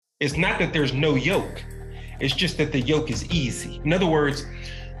It's not that there's no yoke. It's just that the yoke is easy. In other words,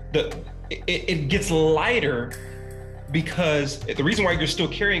 it gets lighter because the reason why you're still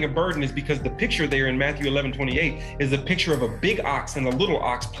carrying a burden is because the picture there in Matthew 11:28 is a picture of a big ox and a little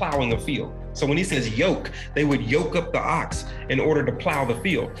ox plowing a field. So when he says yoke, they would yoke up the ox in order to plow the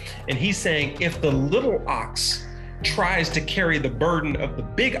field. And he's saying if the little ox tries to carry the burden of the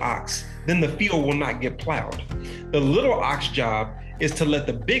big ox, then the field will not get plowed. The little ox job is to let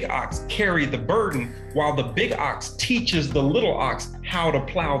the big ox carry the burden while the big ox teaches the little ox how to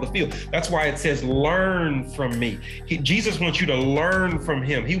plow the field. That's why it says, learn from me. Jesus wants you to learn from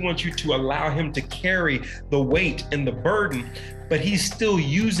him. He wants you to allow him to carry the weight and the burden, but he's still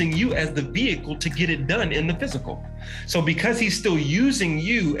using you as the vehicle to get it done in the physical. So because he's still using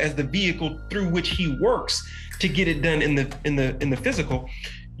you as the vehicle through which he works to get it done in the physical,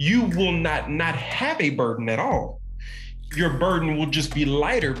 you will not have a burden at all. Your burden will just be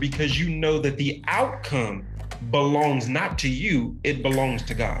lighter because you know that the outcome belongs not to you, it belongs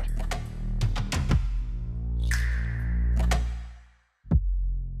to God.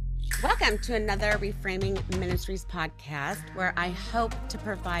 Welcome to another Reframing Ministries podcast, where I hope to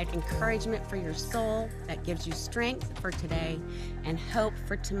provide encouragement for your soul that gives you strength for today and hope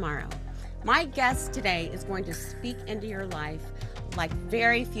for tomorrow. My guest today is going to speak into your life like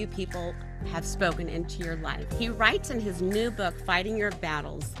very few people have spoken into your life. He writes in his new book, Fighting Your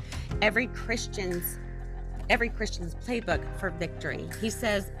Battles, every Christian's playbook for victory. He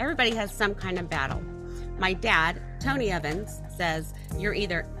says everybody has some kind of battle. My dad, Tony Evans, says you're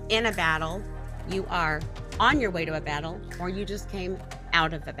either in a battle, you are on your way to a battle, or you just came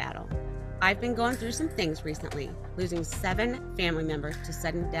out of a battle. I've been going through some things recently, losing 7 family members to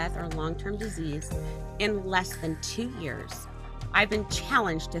sudden death or long-term disease in less than 2 years. I've been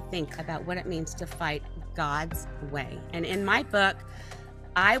challenged to think about what it means to fight God's way. And in my book,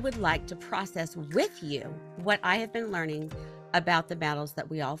 I would like to process with you what I have been learning about the battles that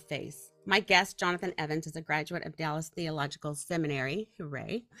we all face. My guest, Jonathan Evans, is a graduate of Dallas Theological Seminary,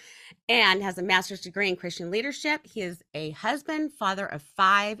 hooray, and has a master's degree in Christian leadership. He is a husband, father of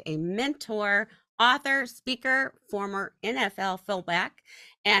 5, a mentor, author, speaker, former NFL fullback,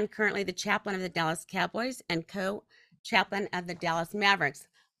 and currently the chaplain of the Dallas Cowboys and co-chaplain of the Dallas Mavericks.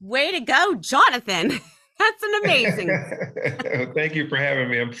 Way to go, Jonathan. That's an amazing. Thank you for having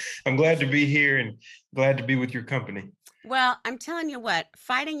me. I'm glad to be here and glad to be with your company. Well, I'm telling you what,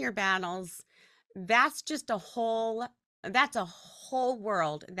 fighting your battles, that's a whole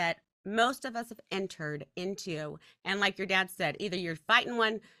world that most of us have entered into. And like your dad said, either you're fighting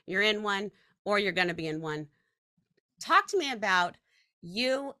one, you're in one, or you're going to be in one. Talk to me about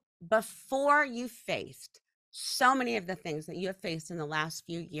you before you faced so many of the things that you have faced in the last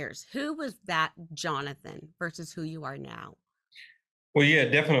few years. Who was that Jonathan versus who you are now? Well, yeah,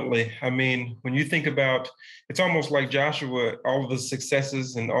 definitely. I mean, when you think about, it's almost like Joshua, all of the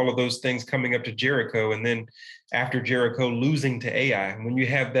successes and all of those things coming up to Jericho, and then after Jericho losing to Ai, when you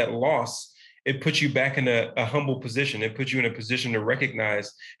have that loss, it puts you back in a humble position. It puts you in a position to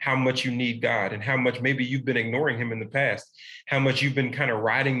recognize how much you need God and how much maybe you've been ignoring him in the past, how much you've been kind of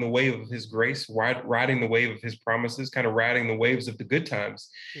riding the wave of his grace, riding the wave of his promises, kind of riding the waves of the good times,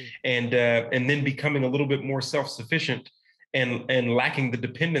 and then becoming a little bit more self-sufficient and lacking the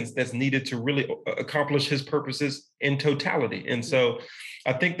dependence that's needed to really accomplish his purposes in totality. And so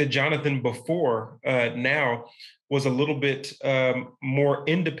I think that Jonathan before now was a little bit more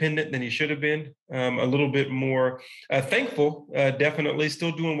independent than he should have been, a little bit more thankful, definitely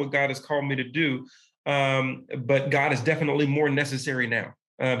still doing what God has called me to do. But God is definitely more necessary now.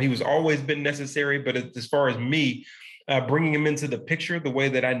 He was always been necessary, but as far as me, bringing him into the picture the way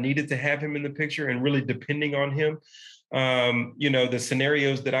that I needed to have him in the picture and really depending on him, the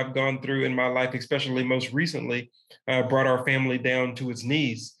scenarios that I've gone through in my life, especially most recently, brought our family down to its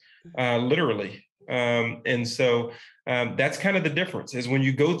knees, literally. And so that's kind of the difference is when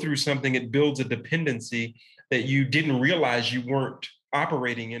you go through something, it builds a dependency that you didn't realize you weren't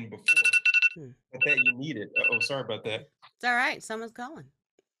operating in before, but that you needed. Oh, sorry about that. It's all right. Someone's calling.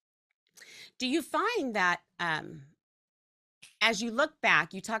 Do you find that as you look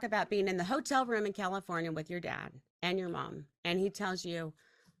back, you talk about being in the hotel room in California with your dad and your mom, and he tells you,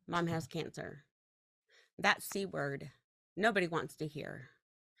 Mom has cancer. That C word, nobody wants to hear.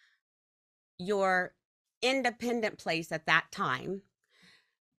 Your independent place at that time,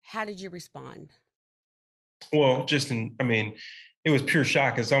 how did you respond? Well, it was pure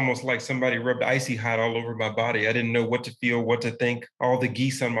shock. It's almost like somebody rubbed icy hot all over my body. I didn't know what to feel, what to think. All the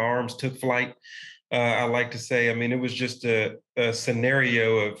geese on my arms took flight. I like to say, it was just a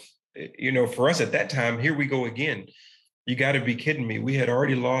scenario of, for us at that time, here we go again. You got to be kidding me. We had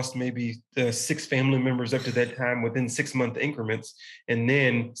already lost maybe 6 family members up to that time within 6-month increments. And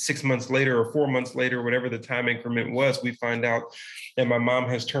then 6 months later or 4 months later, whatever the time increment was, we find out that my mom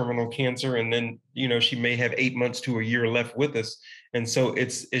has terminal cancer. And then, she may have 8 months to a year left with us. And so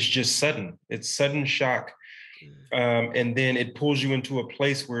it's just sudden. It's sudden shock. And then it pulls you into a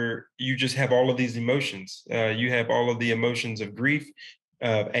place where you just have all of these emotions. You have all of the emotions of grief,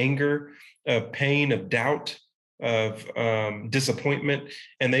 of anger, of pain, of doubt, of disappointment,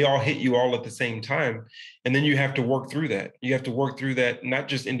 and they all hit you all at the same time. And then you have to work through that. You have to work through that, not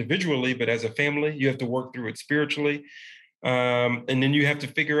just individually, but as a family. You have to work through it spiritually. And then you have to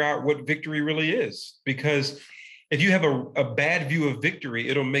figure out what victory really is. Because if you have a bad view of victory,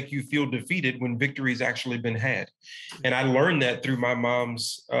 it'll make you feel defeated when victory's actually been had. And I learned that through my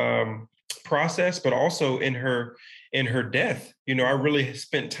mom's process, but also in her death. I really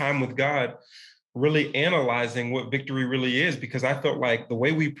spent time with God, really analyzing what victory really is, because I felt like the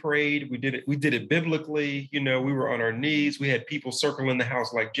way we prayed, we did it biblically. We were on our knees. We had people circling the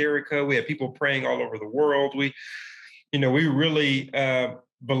house like Jericho. We had people praying all over the world. We really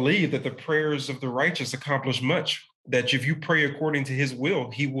believe that the prayers of the righteous accomplish much, that if you pray according to his will,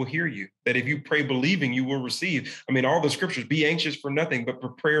 he will hear you, that if you pray believing, you will receive. I mean, all the scriptures, be anxious for nothing, but for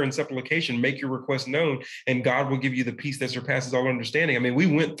prayer and supplication, make your request known, and God will give you the peace that surpasses all understanding. I mean, we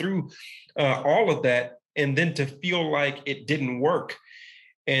went through all of that, and then to feel like it didn't work.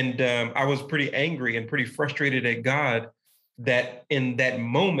 And I was pretty angry and pretty frustrated at God that in that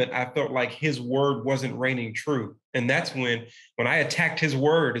moment, I felt like his word wasn't reigning true. And that's when I attacked his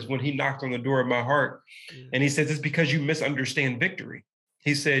word, is when he knocked on the door of my heart. And he says, it's because you misunderstand victory.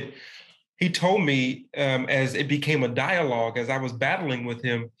 He said, he told me as it became a dialogue, as I was battling with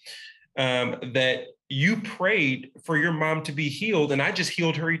him, that you prayed for your mom to be healed, and I just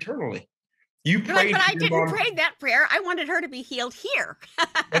healed her eternally. You prayed, but I didn't pray that prayer. I wanted her to be healed here.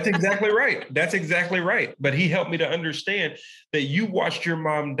 That's exactly right. That's exactly right. But he helped me to understand that you watched your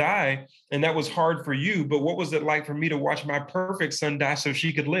mom die, and that was hard for you. But what was it like for me to watch my perfect son die so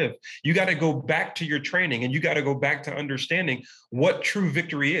she could live? You got to go back to your training, and you got to go back to understanding what true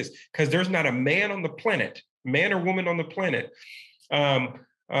victory is, because there's not a man on the planet, man or woman on the planet,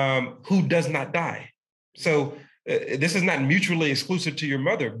 who does not die. So this is not mutually exclusive to your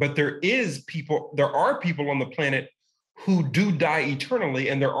mother, but there are people on the planet who do die eternally,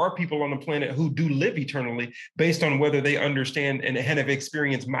 and there are people on the planet who do live eternally, based on whether they understand and have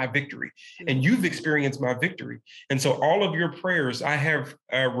experienced my victory. And you've experienced my victory. And so all of your prayers I have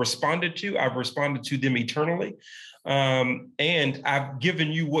responded to. I've responded to them eternally. And I've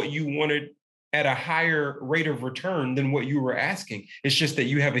given you what you wanted at a higher rate of return than what you were asking. It's just that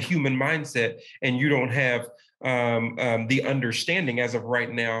you have a human mindset, and you don't have the understanding as of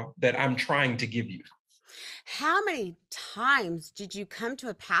right now that I'm trying to give you. How many times did you come to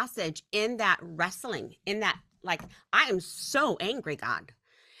a passage in that wrestling, in that, like, I am so angry, God?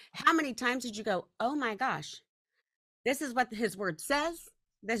 How many times did you go, oh my gosh, this is what his word says.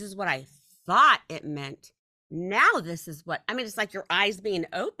 This is what I thought it meant. Now this is what, I mean, it's like your eyes being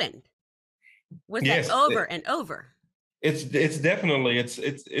opened. Was that over and over? It's definitely, it's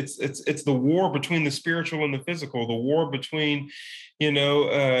the war between the spiritual and the physical, the war between,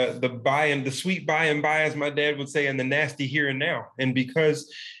 the sweet by and by, as my dad would say, and the nasty here and now. And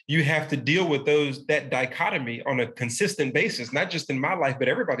because you have to deal with that dichotomy on a consistent basis, not just in my life, but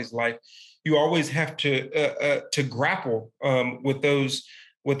everybody's life, you always have to grapple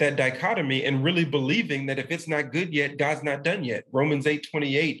with that dichotomy, and really believing that if it's not good yet, God's not done yet. Romans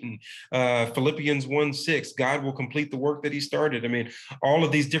 8:28 and Philippians 1:6, God will complete the work that he started. I mean, all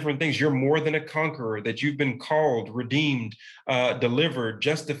of these different things. You're more than a conqueror, that you've been called, redeemed, delivered,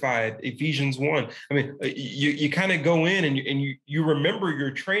 justified, Ephesians 1. I mean, you kind of go in and you remember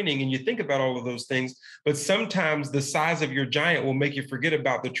your training, and you think about all of those things, but sometimes the size of your giant will make you forget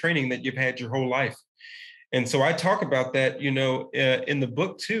about the training that you've had your whole life. And so I talk about that, in the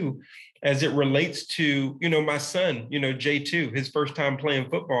book too, as it relates to, my son, J2, his first time playing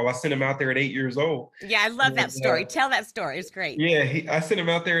football. I sent him out there at 8 years old. Yeah, I love that story. Tell that story. It's great. Yeah, I sent him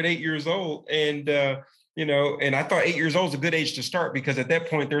out there at 8 years old, and and I thought 8 years old is a good age to start, because at that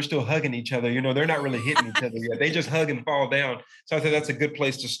point they're still hugging each other. They're not really hitting each other yet. They just hug and fall down. So I said that's a good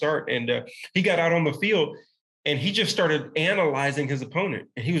place to start. And he got out on the field, and he just started analyzing his opponent.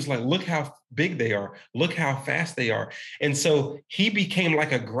 And he was like, look how big they are. Look how fast they are. And so he became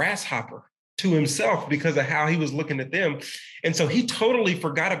like a grasshopper to himself because of how he was looking at them. And so he totally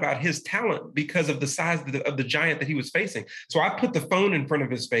forgot about his talent because of the size of the giant that he was facing. So I put the phone in front of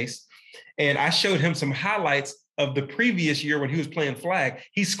his face, and I showed him some highlights of the previous year when he was playing flag.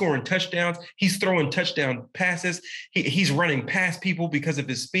 He's scoring touchdowns. He's throwing touchdown passes. He's running past people because of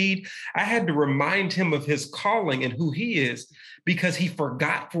his speed. I had to remind him of his calling and who he is because he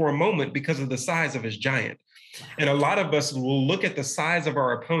forgot for a moment because of the size of his giant. And a lot of us will look at the size of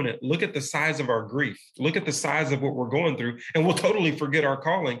our opponent, look at the size of our grief, look at the size of what we're going through, and we'll totally forget our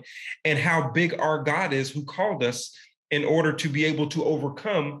calling and how big our God is who called us in order to be able to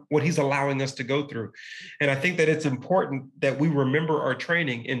overcome what he's allowing us to go through. And I think that it's important that we remember our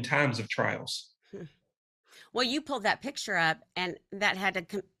training in times of trials. Well, you pulled that picture up and that had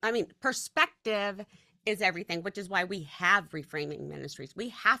to, perspective is everything, which is why we have Reframing Ministries. We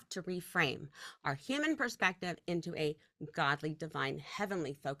have to reframe our human perspective into a godly, divine,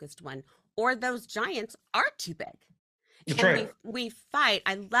 heavenly focused one, or those giants are too big. That's right. We fight.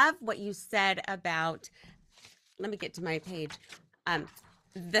 I love what you said about, let me get to my page.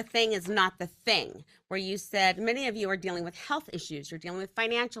 The thing is not the thing, where you said many of you are dealing with health issues, you're dealing with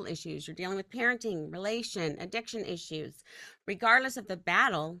financial issues, you're dealing with parenting, relation, addiction issues. Regardless of the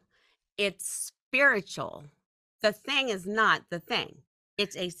battle, it's spiritual. The thing is not the thing.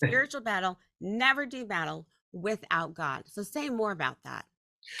 It's a spiritual battle. Never do battle without God. So say more about that.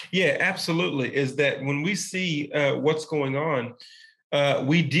 Yeah, absolutely. Is that when we see what's going on,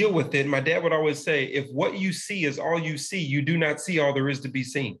 we deal with it. My dad would always say, if what you see is all you see, you do not see all there is to be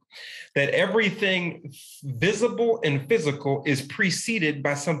seen. That everything visible and physical is preceded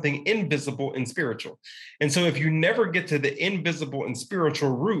by something invisible and spiritual. And so if you never get to the invisible and spiritual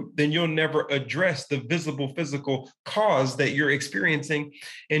root, then you'll never address the visible physical cause that you're experiencing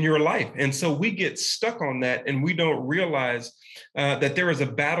in your life. And so we get stuck on that and we don't realize that there is a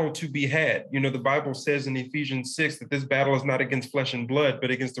battle to be had. You know, the Bible says in Ephesians 6 that this battle is not against flesh and blood, but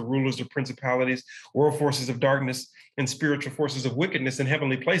against the rulers of principalities, world forces of darkness, and spiritual forces of wickedness in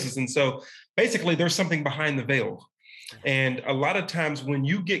heavenly places. And so basically there's something behind the veil. And a lot of times when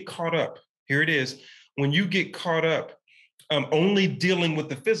you get caught up, here it is, when you get caught up only dealing with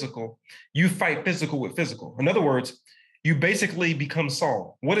the physical, you fight physical with physical. In other words, you basically become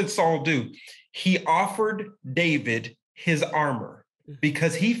Saul. What did Saul do? He offered David his armor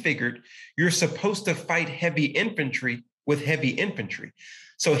because he figured you're supposed to fight heavy infantry with heavy infantry.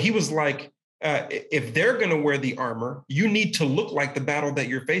 So he was like, if they're going to wear the armor, you need to look like the battle that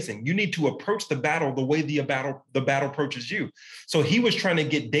you're facing. You need to approach the battle the way the battle approaches you. So he was trying to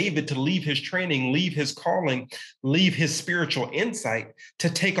get David to leave his training, leave his calling, leave his spiritual insight to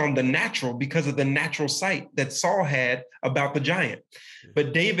take on the natural because of the natural sight that Saul had about the giant.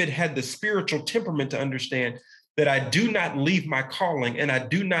 But David had the spiritual temperament to understand that I do not leave my calling and I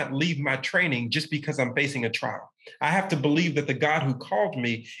do not leave my training just because I'm facing a trial. I have to believe that the God who called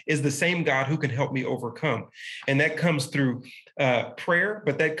me is the same God who can help me overcome. And that comes through prayer,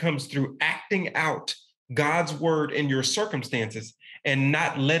 but that comes through acting out God's word in your circumstances and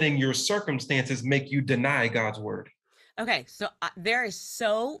not letting your circumstances make you deny God's word. Okay, so there is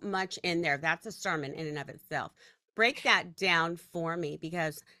so much in there. That's a sermon in and of itself. Break that down for me,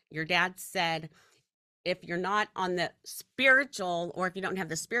 because your dad said, if you're not on the spiritual, or if you don't have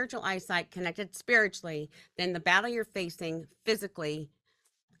the spiritual eyesight connected spiritually, then the battle you're facing physically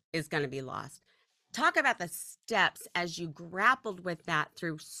is going to be lost. Talk about the steps as you grappled with that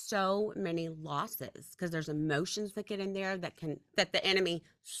through so many losses, because there's emotions that get in there that the enemy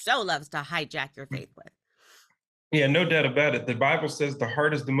so loves to hijack your faith with. Yeah, no doubt about it. The Bible says the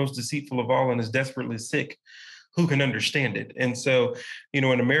heart is the most deceitful of all and is desperately sick. Who can understand it? And so, you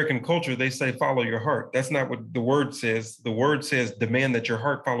know, in American culture, they say, follow your heart. That's not what the word says. The word says, demand that your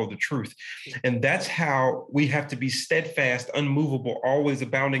heart follow the truth. And that's how we have to be steadfast, unmovable, always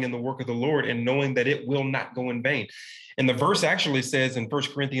abounding in the work of the Lord and knowing that it will not go in vain. And the verse actually says in 1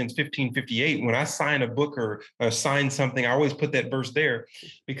 Corinthians 15:58, when I sign a book or sign something, I always put that verse there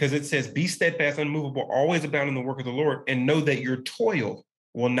because it says, be steadfast, unmovable, always abound in the work of the Lord, and know that your toil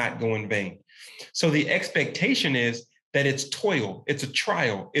will not go in vain. So the expectation is that it's toil, it's a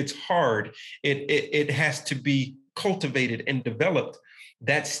trial, it's hard, it has to be cultivated and developed,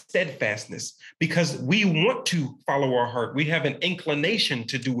 that steadfastness, because we want to follow our heart. We have an inclination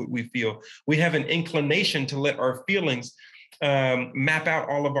to do what we feel. We have an inclination to let our feelings map out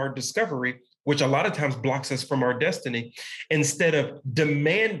all of our discovery, which a lot of times blocks us from our destiny, instead of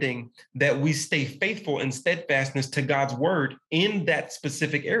demanding that we stay faithful and steadfastness to God's word in that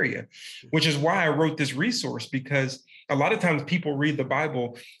specific area, which is why I wrote this resource, because a lot of times people read the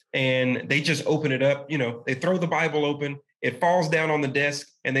Bible and they just open it up, you know, they throw the Bible open it falls down on the desk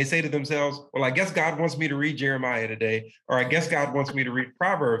and they say to themselves, well, I guess God wants me to read Jeremiah today, or I guess God wants me to read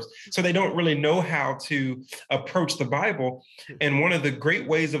Proverbs. So they don't really know how to approach the Bible. And one of the great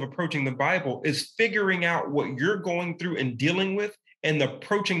ways of approaching the Bible is figuring out what you're going through and dealing with and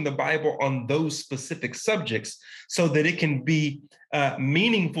approaching the Bible on those specific subjects so that it can be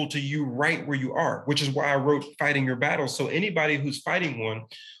meaningful to you right where you are, which is why I wrote Fighting Your Battles. So anybody who's fighting one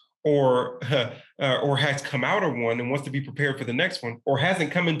or has come out of one and wants to be prepared for the next one, or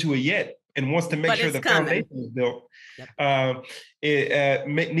hasn't come into it yet and wants to make sure the foundation is built,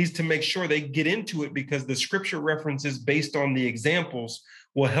 needs to make sure they get into it, because the scripture references based on the examples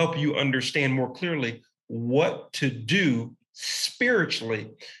will help you understand more clearly what to do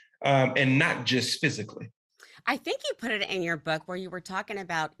spiritually and not just physically. I think you put it in your book where you were talking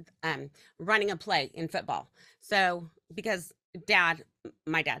about running a play in football. So because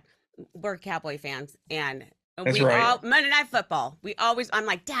my dad, we're Cowboy fans, and Monday Night Football, I'm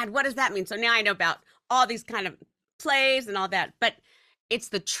like, Dad, what does that mean? So now I know about all these kind of plays and all that, but it's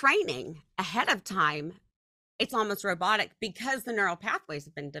the training ahead of time. It's almost robotic because the neural pathways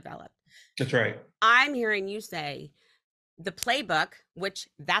have been developed. That's right. I'm hearing you say the playbook, which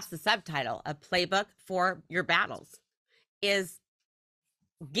that's the subtitle, a playbook for your battles, is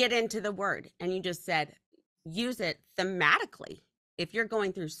get into the word. And you just said, use it thematically. If you're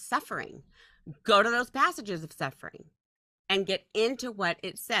going through suffering, go to those passages of suffering and get into what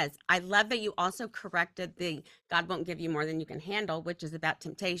it says. I love that you also corrected the God won't give you more than you can handle, which is about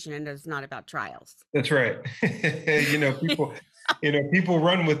temptation and it's not about trials. That's right. People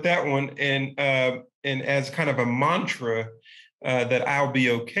run with that one and as kind of a mantra that I'll be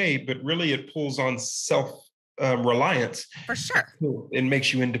okay, but really it pulls on self-reliance. For sure. It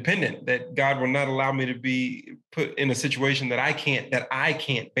makes you independent, that God will not allow me to be put in a situation that I can't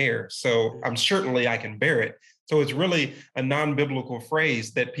bear. So I can bear it. So it's really a non-biblical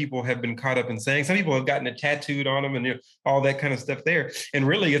phrase that people have been caught up in saying. Some people have gotten it tattooed on them and all that kind of stuff there. And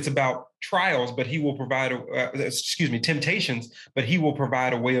really it's about trials, but he will provide, temptations, but he will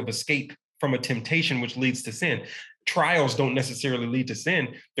provide a way of escape from a temptation which leads to sin. Trials don't necessarily lead to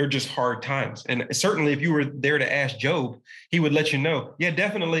sin. They're just hard times. And certainly if you were there to ask Job, he would let you know, yeah,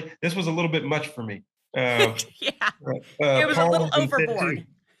 definitely, this was a little bit much for me. It was a little overboard.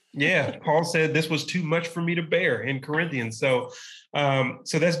 Yeah, Paul said this was too much for me to bear in Corinthians. So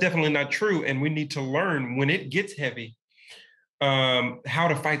that's definitely not true. And we need to learn when it gets heavy, how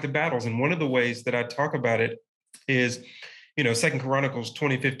to fight the battles. And one of the ways that I talk about it is, 2 Chronicles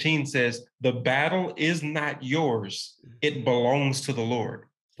 20:15 says, the battle is not yours. It belongs to the Lord.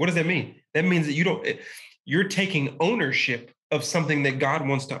 What does that mean? That means that you're taking ownership of something that God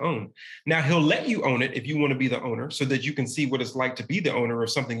wants to own. Now, he'll let you own it if you want to be the owner so that you can see what it's like to be the owner of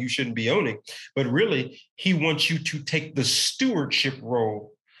something you shouldn't be owning. But really, he wants you to take the stewardship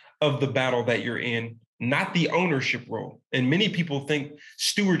role of the battle that you're in, not the ownership role. And many people think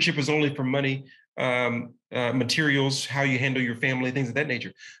stewardship is only for money, materials, how you handle your family, things of that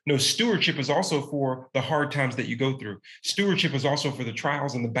nature. No, stewardship is also for the hard times that you go through. Stewardship is also for the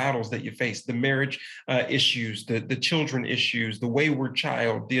trials and the battles that you face, the marriage issues, the children issues, the wayward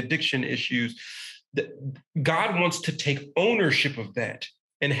child, the addiction issues. God wants to take ownership of that.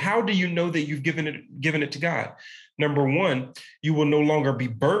 And how do you know that you've given it to God? Number one, you will no longer be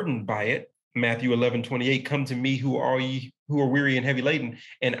burdened by it. Matthew 11:28, come to me who are weary and heavy laden,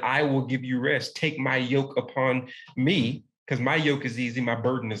 and I will give you rest. Take my yoke upon me, because my yoke is easy, my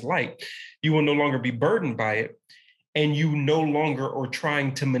burden is light. You will no longer be burdened by it, and you no longer are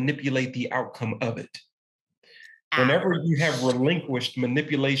trying to manipulate the outcome of it. Whenever you have relinquished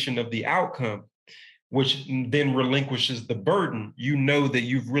manipulation of the outcome, which then relinquishes the burden, you know that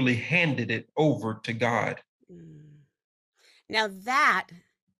you've really handed it over to God. Now that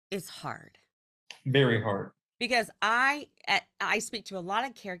is hard. Very hard. Because I speak to a lot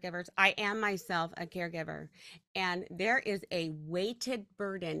of caregivers. I am myself a caregiver. And there is a weighted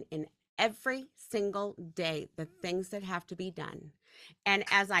burden in every single day, the things that have to be done. And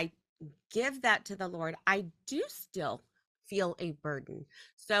as I give that to the Lord, I do still feel a burden.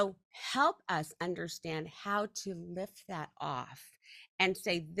 So help us understand how to lift that off and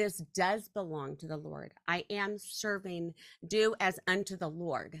say, this does belong to the Lord. I am serving, do as unto the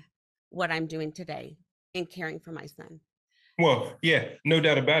Lord what I'm doing today in caring for my son. Well, yeah, no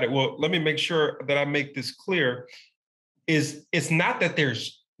doubt about it. Well, let me make sure that I make this clear. It's not that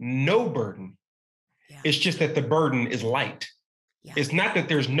there's no burden. Yeah. It's just that the burden is light. Yeah. It's not that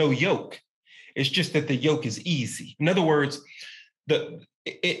there's no yoke. It's just that the yoke is easy. In other words,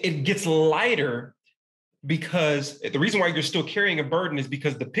 it gets lighter because the reason why you're still carrying a burden is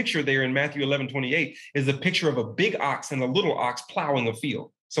because the picture there in Matthew 11:28 is a picture of a big ox and a little ox plowing a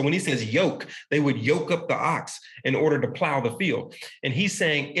field. So when he says yoke, they would yoke up the ox in order to plow the field. And he's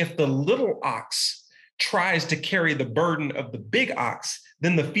saying if the little ox tries to carry the burden of the big ox,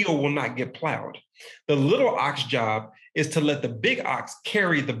 then the field will not get plowed. The little ox job is to let the big ox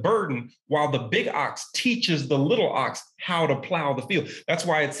carry the burden while the big ox teaches the little ox how to plow the field. That's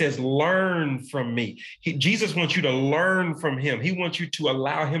why it says, learn from me. Jesus wants you to learn from him. He wants you to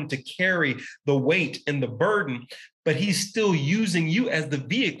allow him to carry the weight and the burden, but he's still using you as the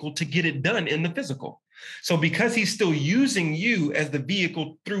vehicle to get it done in the physical. So because he's still using you as the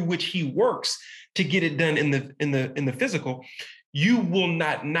vehicle through which he works to get it done in the physical, you will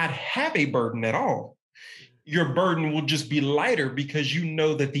not have a burden at all. Your burden will just be lighter because you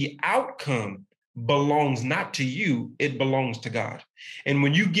know that the outcome belongs not to you, it belongs to God. And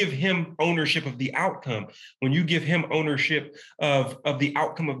when you give him ownership of the outcome, when you give him ownership of the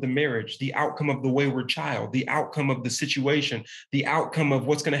outcome of the marriage, the outcome of the wayward child, the outcome of the situation, the outcome of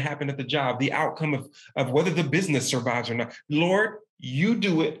what's going to happen at the job, the outcome of whether the business survives or not, Lord, you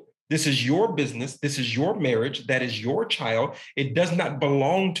do it. This is your business. This is your marriage. That is your child. It does not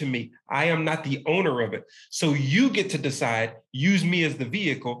belong to me. I am not the owner of it. So you get to decide, use me as the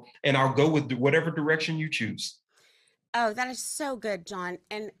vehicle, and I'll go with whatever direction you choose. Oh, that is so good, John.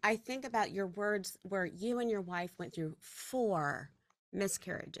 And I think about your words where you and your wife went through 4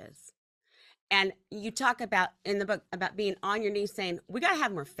 miscarriages. And you talk about in the book about being on your knees saying, we got to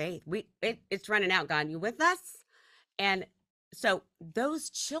have more faith. It's running out, God. You with us? And so those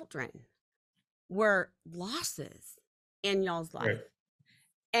children were losses in y'all's life. Right.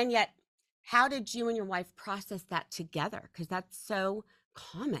 And yet, how did you and your wife process that together? Because that's so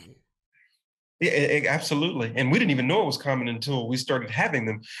common. Yeah, absolutely. And we didn't even know it was common until we started having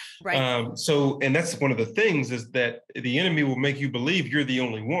them. Right. And that's one of the things is that the enemy will make you believe you're the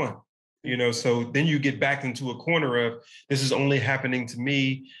only one, so then you get backed into a corner of this is only happening to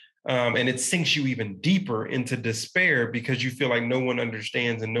me. And it sinks you even deeper into despair because you feel like no one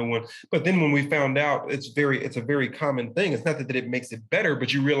understands and no one. But then when we found out, it's a very common thing. It's not that it makes it better,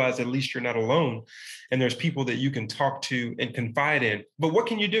 but you realize at least you're not alone. And there's people that you can talk to and confide in. But what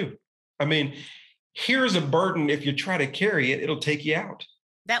can you do? I mean, here's a burden. If you try to carry it, it'll take you out.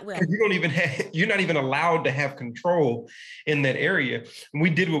 That will. You're not even allowed to have control in that area. And we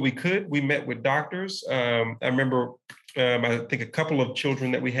did what we could. We met with doctors. I remember I think a couple of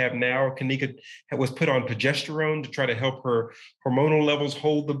children that we have now, Kanika was put on progesterone to try to help her hormonal levels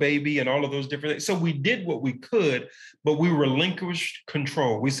hold the baby and all of those different things. So we did what we could, but we relinquished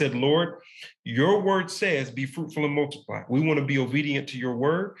control. We said, Lord, your word says, be fruitful and multiply. We want to be obedient to your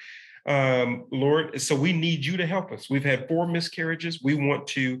word, Lord. So we need you to help us. We've had 4 miscarriages. We want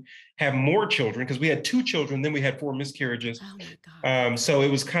to have more children because we had 2 children, then we had 4 miscarriages. Oh my God. So it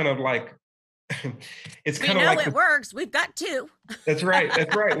was kind of like, it's kind of like it works. We've got 2. That's right.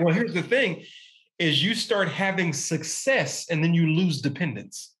 That's right. Well, here's the thing is you start having success and then you lose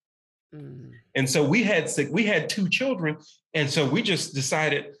dependence. And so we had 2 children. And so we just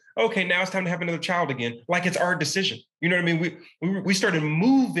decided, okay, now it's time to have another child again. Like it's our decision. You know what I mean? We started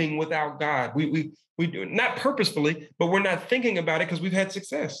moving without God. We do not purposefully, but we're not thinking about it because we've had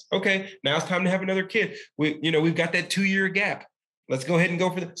success. Okay, now it's time to have another kid. We've got that 2-year gap. Let's go ahead and go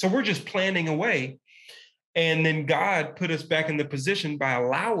for that. So we're just planning away. And then God put us back in the position by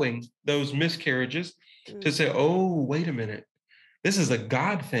allowing those miscarriages to say, oh, wait a minute. This is a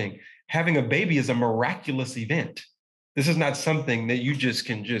God thing. Having a baby is a miraculous event. This is not something that you just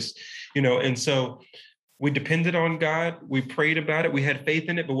can and so we depended on God. We prayed about it. We had faith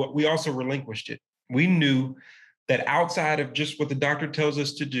in it, but we also relinquished it. We knew that outside of just what the doctor tells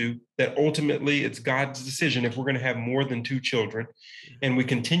us to do, that ultimately it's God's decision if we're going to have more than 2 children. And we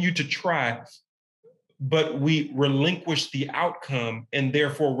continue to try, but we relinquished the outcome and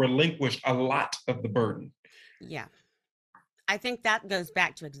therefore relinquished a lot of the burden. Yeah. I think that goes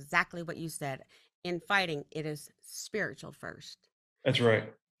back to exactly what you said. In fighting, it is spiritual first. That's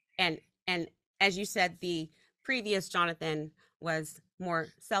right. And as you said, the previous Jonathan was more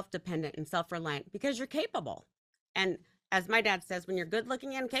self-dependent and self-reliant because you're capable. And as my dad says, when you're good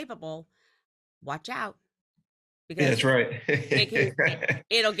looking and capable, watch out. Because that's right.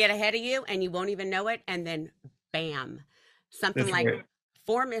 It'll get ahead of you and you won't even know it. And then bam, something that's like right.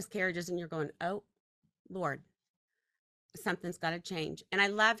 4 miscarriages and you're going, oh, Lord, something's got to change. And I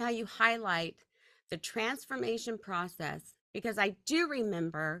love how you highlight the transformation process, because I do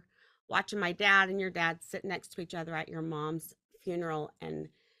remember watching my dad and your dad sit next to each other at your mom's funeral, and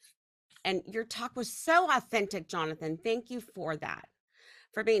your talk was so authentic, Jonathan. Thank you for that,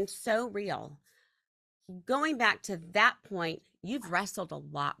 for being so real. going back to that point, you've wrestled a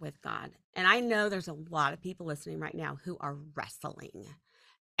lot with God. And I know there's a lot of people listening right now who are wrestling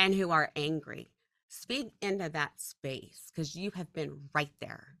and who are angry. Speak into that space because you have been right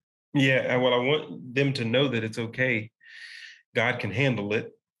there. Yeah, well, I want them to know that it's okay. God can handle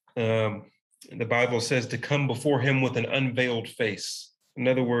it. The Bible says to come before him with an unveiled face. In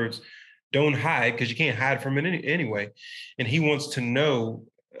other words, don't hide because you can't hide from it anyway. And he wants to know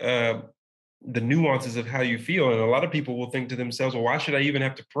the nuances of how you feel. And a lot of people will think to themselves, well, why should I even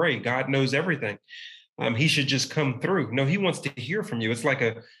have to pray? God knows everything. He should just come through. No, he wants to hear from you. It's like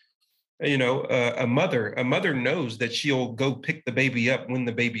a mother knows that she'll go pick the baby up when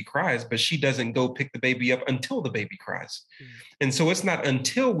the baby cries, but she doesn't go pick the baby up until the baby cries. And so it's not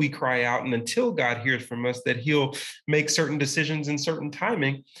until we cry out and until God hears from us that he'll make certain decisions in certain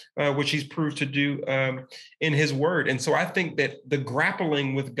timing, which he's proved to do in his word. And so I think that the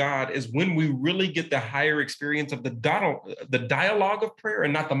grappling with God is when we really get the higher experience of the dialogue of prayer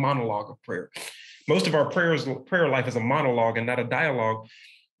and not the monologue of prayer. Most of our prayer life is a monologue and not a dialogue.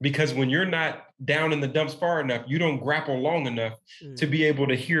 Because when you're not down in the dumps far enough, you don't grapple long enough to be able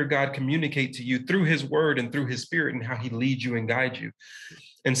to hear God communicate to you through his word and through his spirit and how he leads you and guides you.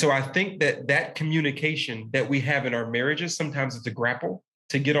 And so I think that communication that we have in our marriages, sometimes it's a grapple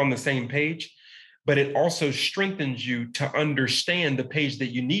to get on the same page, but it also strengthens you to understand the page that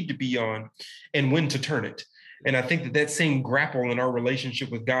you need to be on and when to turn it. And I think that same grapple in our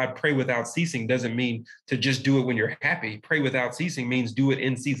relationship with God, pray without ceasing, doesn't mean to just do it when you're happy. Pray without ceasing means do it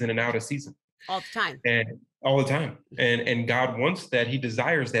in season and out of season. All the time. And all the time. And God wants that. He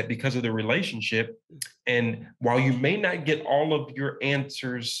desires that because of the relationship. And while you may not get all of your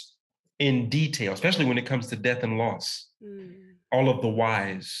answers in detail, especially when it comes to death and loss, all of the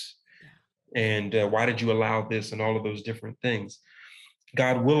whys, and why did you allow this and all of those different things,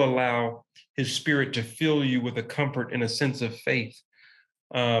 God will allow his spirit to fill you with a comfort and a sense of faith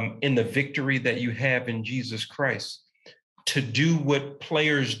in the victory that you have in Jesus Christ to do what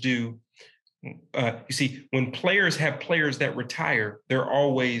players do. You see, when players have players that retire, they're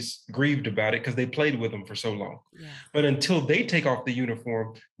always grieved about it because they played with them for so long. Yeah. But until they take off the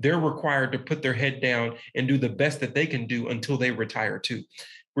uniform, they're required to put their head down and do the best that they can do until they retire too.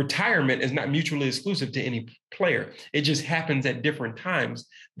 Retirement is not mutually exclusive to any player. It just happens at different times.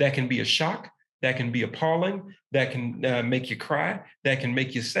 That can be a shock, that can be appalling, that can make you cry, that can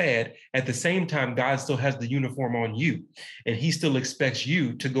make you sad. At the same time, God still has the uniform on you, and he still expects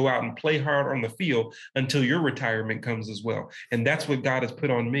you to go out and play hard on the field until your retirement comes as well. And that's what God has put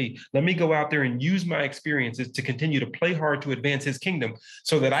on me. Let me go out there and use my experiences to continue to play hard to advance his kingdom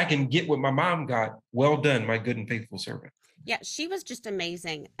so that I can get what my mom got. Well done, my good and faithful servant. Yeah, she was just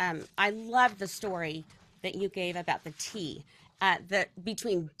amazing. I love the story that you gave about the tea,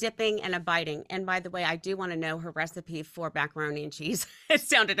 between dipping and abiding. And by the way, I do want to know her recipe for macaroni and cheese. It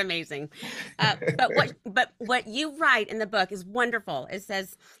sounded amazing. But what you write in the book is wonderful. It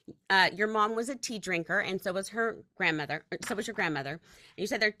says your mom was a tea drinker, and so was her grandmother. So was your grandmother. And you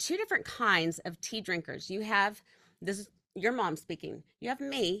said there are two different kinds of tea drinkers. You have this is your mom speaking. You have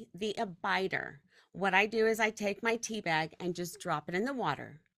me, the abider. What I do is I take my tea bag and just drop it in the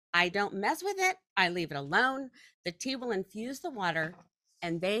water. I don't mess with it. I leave it alone. The tea will infuse the water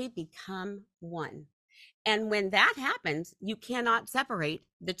and they become one. And when that happens, you cannot separate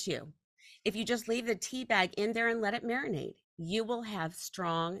the two. If you just leave the tea bag in there and let it marinate, you will have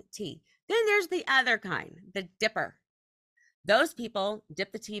strong tea. Then there's the other kind, the dipper. Those people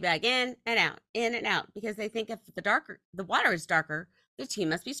dip the tea bag in and out, because they think if the water is darker, the tea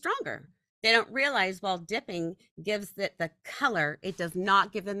must be stronger. They don't realize while dipping gives it the color, it does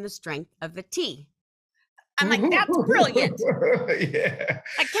not give them the strength of the tea. I'm like, that's brilliant. Yeah.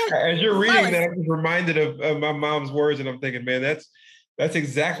 As you're reading that, I'm just reminded of my mom's words, and I'm thinking, man, that's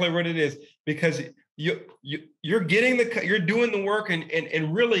exactly what it is. Because you're doing the work,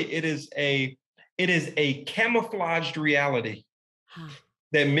 and really it is a camouflaged reality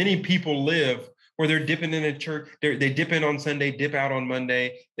that many people live, where they're dipping in a church, they dip in on Sunday, dip out on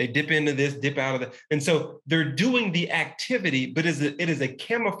Monday, they dip into this, dip out of that. And so they're doing the activity, but it is a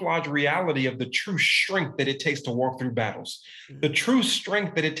camouflage reality of the true strength that it takes to walk through battles. The true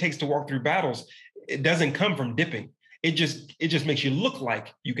strength that it takes to walk through battles, it doesn't come from dipping. It just makes you look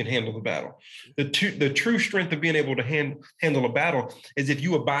like you can handle the battle. The true strength of being able to handle a battle is if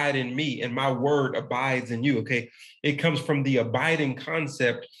you abide in me and my word abides in you, okay? It comes from the abiding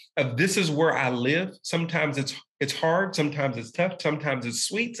concept of this is where I live. Sometimes it's hard, sometimes it's tough, sometimes it's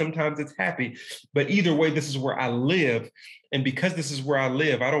sweet, sometimes it's happy. But either way, this is where I live. And because this is where I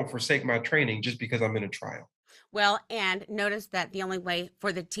live, I don't forsake my training just because I'm in a trial. Well, and notice that the only way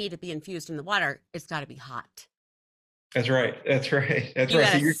for the tea to be infused in the water, it's got to be hot. That's right. That's right. That's You right.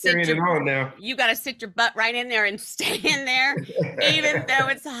 got So to you're sit carrying your it on now. you got to sit your butt right in there and stay in there, even though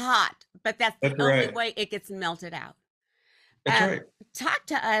it's hot. But that's the That's only right. way it gets melted out. That's Um, right. Talk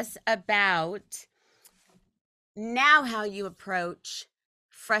to us about now how you approach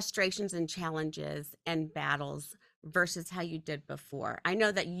frustrations and challenges and battles versus how you did before. I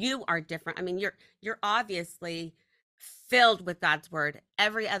know that you are different. I mean, you're obviously filled with God's word.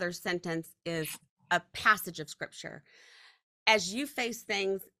 Every other sentence is a passage of scripture. As you face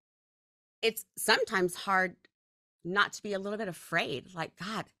things, it's sometimes hard not to be a little bit afraid. Like,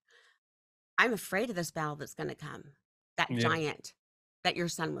 God, I'm afraid of this battle that's going to come, that Yeah. giant that your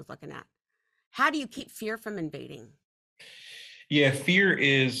son was looking at. How do you keep fear from invading? Yeah. Fear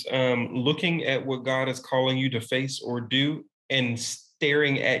is looking at what God is calling you to face or do and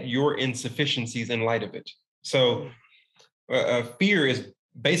staring at your insufficiencies in light of it. So fear is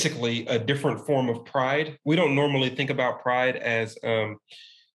basically a different form of pride. We don't normally think about pride as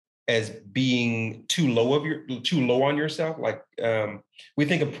being too low on yourself. Like we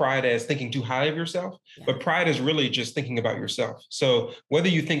think of pride as thinking too high of yourself, Yeah. but pride is really just thinking about yourself. So whether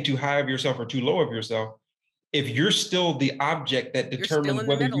you think too high of yourself or too low of yourself, if you're still the object that You're still determines in the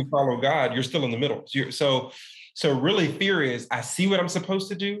whether you middle. follow God, you're still in the middle. So really fear is I see what I'm supposed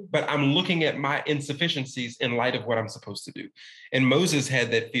to do, but I'm looking at my insufficiencies in light of what I'm supposed to do. And Moses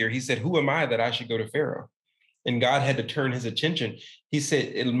had that fear. He said, who am I that I should go to Pharaoh? And God had to turn his attention. He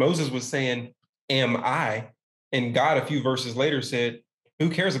said, and Moses was saying, am I? And God, a few verses later, said, who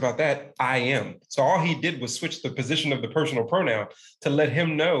cares about that? I am. So all he did was switch the position of the personal pronoun to let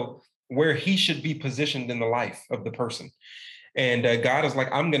him know where he should be positioned in the life of the person. And God is like,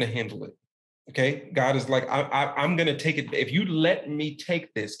 I'm going to handle it. Okay. God is like, I'm going to take it. If you let me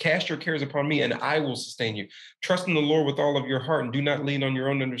take this, cast your cares upon me and I will sustain you. Trust in the Lord with all of your heart and do not lean on your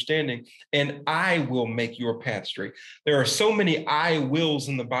own understanding. And I will make your path straight. There are so many I wills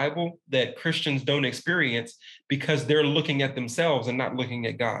in the Bible that Christians don't experience because they're looking at themselves and not looking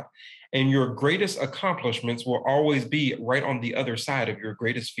at God. And your greatest accomplishments will always be right on the other side of your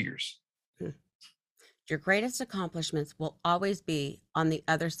greatest fears. Your greatest accomplishments will always be on the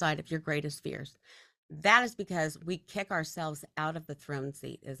other side of your greatest fears. That is because we kick ourselves out of the throne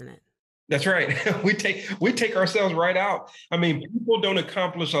seat, isn't it? That's right. we take ourselves right out. I mean, people don't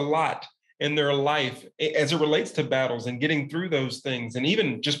accomplish a lot in their life as it relates to battles and getting through those things and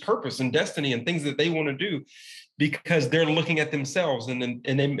even just purpose and destiny and things that they want to do because they're looking at themselves and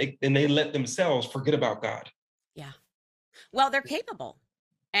they let themselves forget about God. Yeah. Well, they're capable.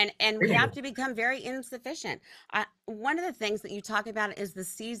 And we have to become very insufficient. One of the things that you talk about is the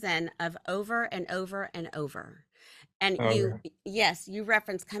season of over and over and over. And yes, you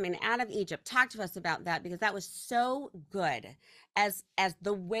referenced coming out of Egypt. Talk to us about that because that was so good. As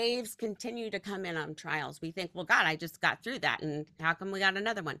the waves continue to come in on trials, we think, well, God, I just got through that, and how come we got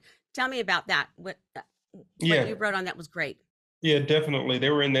another one? Tell me about that. What you wrote on that was great. Yeah, definitely. They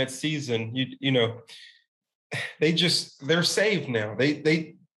were in that season. You know, they're saved now.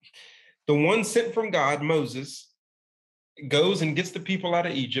 The one sent from God, Moses, goes and gets the people out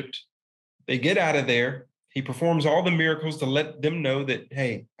of Egypt. They get out of there. He performs all the miracles to let them know that,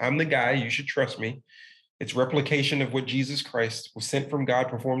 hey, I'm the guy. You should trust me. It's replication of what Jesus Christ was sent from God,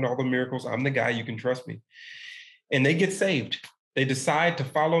 performed all the miracles. I'm the guy. You can trust me. And they get saved. They decide to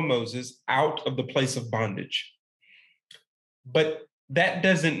follow Moses out of the place of bondage. But that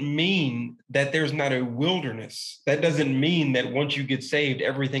doesn't mean that there's not a wilderness. That doesn't mean that once you get saved,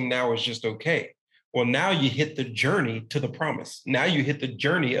 everything now is just okay. Well, now you hit the journey to the promise. Now you hit the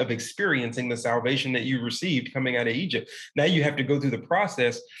journey of experiencing the salvation that you received coming out of Egypt. Now you have to go through the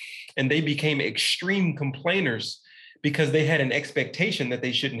process. And they became extreme complainers because they had an expectation that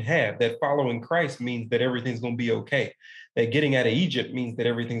they shouldn't have, that following Christ means that everything's going to be okay, that getting out of Egypt means that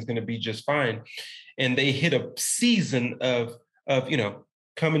everything's going to be just fine. And they hit a season of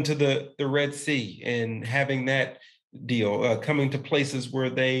coming to the Red Sea and having that deal, coming to places where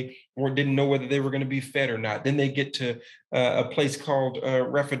they didn't know whether they were going to be fed or not. Then they get to a place called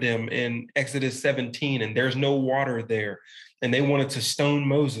Rephidim in Exodus 17, and there's no water there. And they wanted to stone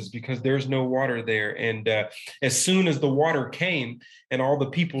Moses because there's no water there. And as soon as the water came and all the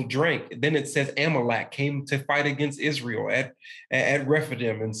people drank, then it says Amalek came to fight against Israel at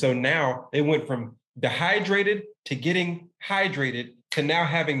Rephidim. And so now they went from dehydrated to getting hydrated to now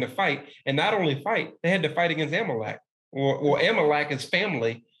having to fight. And not only fight, they had to fight against Amalek. Well, Amalek is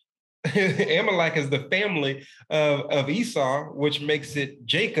family. Amalek is the family of Esau, which makes it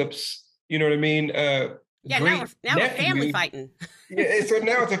Jacob's, you know what I mean, Yeah, great now we're family nephew. fighting. Yeah, so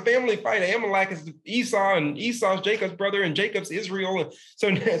now it's a family fight. Amalek is Esau, and Esau's Jacob's brother, and Jacob's Israel.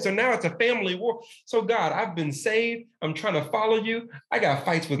 And so now it's a family war. So God, I've been saved. I'm trying to follow you. I got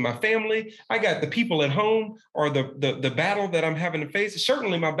fights with my family. I got the people at home, or the battle that I'm having to face.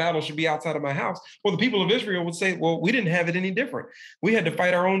 Certainly my battle should be outside of my house. Well, the people of Israel would say, well, we didn't have it any different. We had to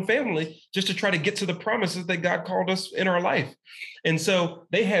fight our own family just to try to get to the promises that God called us in our life. And so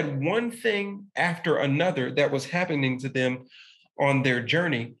they had one thing after another that was happening to them on their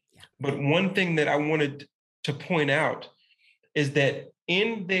journey. But one thing that I wanted to point out is that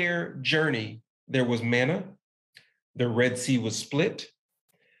in their journey, there was manna, the Red Sea was split,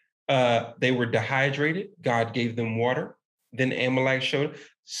 they were dehydrated, God gave them water, then Amalek showed.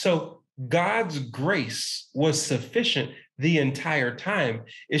 So God's grace was sufficient the entire time.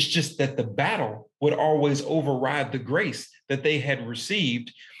 It's just that the battle would always override the grace that they had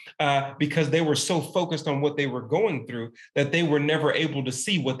received, because they were so focused on what they were going through that they were never able to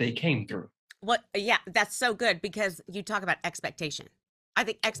see what they came through. Yeah, that's so good, because you talk about expectation. I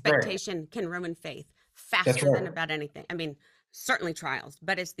think expectation can ruin faith faster than about anything. I mean, certainly trials,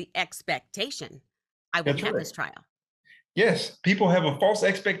 but it's the expectation. I will have this trial. Yes, people have a false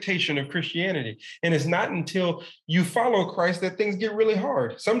expectation of Christianity. And it's not until you follow Christ that things get really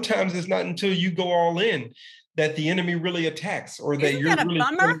hard. Sometimes it's not until you go all in that the enemy really attacks, or that Isn't that a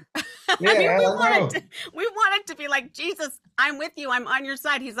bummer? Yeah, I mean, we wanted to be like, Jesus, I'm with you. I'm on your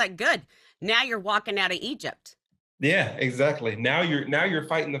side. He's like, good. Now you're walking out of Egypt. Yeah, exactly. Now you're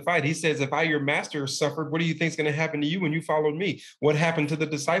fighting the fight. He says, if I, your master, suffered, what do you think is going to happen to you when you followed me? What happened to the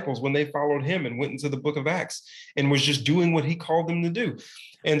disciples when they followed him and went into the book of Acts and was just doing what he called them to do?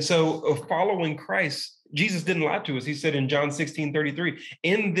 And so following Christ, Jesus didn't lie to us. He said in John 16:33,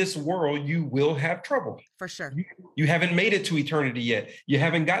 in this world, you will have trouble. For sure. You haven't made it to eternity yet. You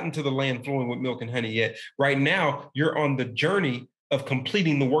haven't gotten to the land flowing with milk and honey yet. Right now, you're on the journey of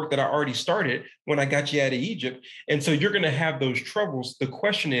completing the work that I already started when I got you out of Egypt. And so you're going to have those troubles. The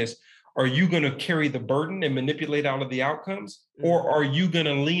question is, are you going to carry the burden and manipulate all of the outcomes? Or are you going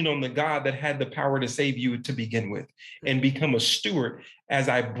to lean on the God that had the power to save you to begin with and become a steward as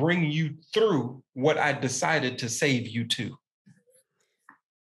I bring you through what I decided to save you to?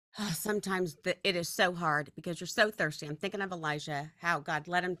 Sometimes it is so hard because you're so thirsty. I'm thinking of Elijah, how God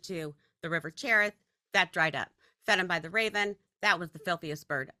led him to the river Cherith, that dried up, fed him by the raven. That was the filthiest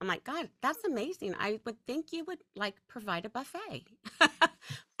bird. I'm like, God, that's amazing. I would think you would like provide a buffet.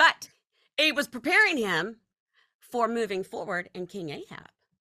 But he was preparing him for moving forward in King Ahab,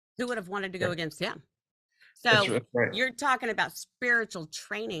 who would have wanted to go against him. So you're talking about spiritual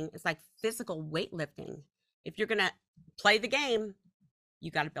training. It's like physical weightlifting. If you're going to play the game, you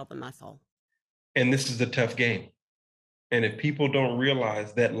got to build the muscle. And this is a tough game. And if people don't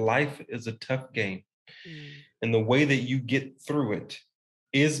realize that life is a tough game, and the way that you get through it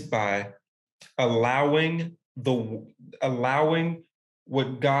is by allowing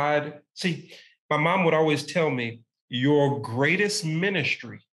what God, see, my mom would always tell me, your greatest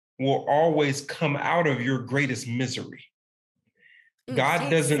ministry will always come out of your greatest misery. God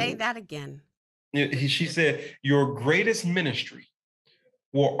doesn't say that again. She said, your greatest ministry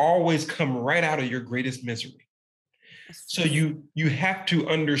will always come right out of your greatest misery. So you have to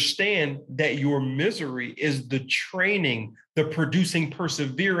understand that your misery is the training, the producing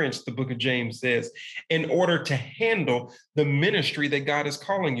perseverance, the book of James says, in order to handle the ministry that God is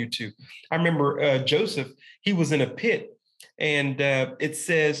calling you to. I remember Joseph, he was in a pit, and it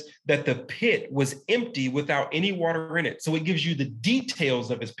says that the pit was empty without any water in it. So it gives you the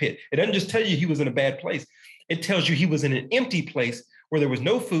details of his pit. It doesn't just tell you he was in a bad place. It tells you he was in an empty place where there was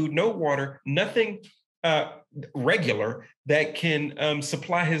no food, no water, nothing regular that can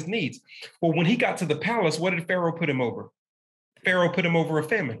supply his needs. Well, when he got to the palace, what did Pharaoh put him over? Pharaoh put him over a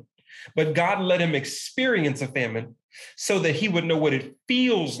famine. But God let him experience a famine so that he would know what it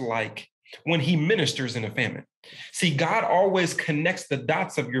feels like when he ministers in a famine. See, God always connects the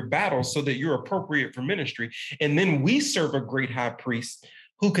dots of your battles so that you're appropriate for ministry. And then we serve a great high priest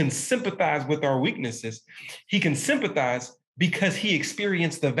who can sympathize with our weaknesses. He can sympathize because he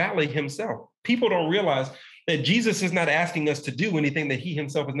experienced the valley himself. People don't realize that Jesus is not asking us to do anything that he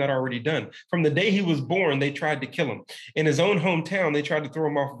himself has not already done. From the day he was born, they tried to kill him. In his own hometown, they tried to throw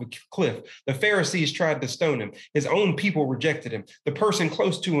him off of a cliff. The Pharisees tried to stone him. His own people rejected him. The person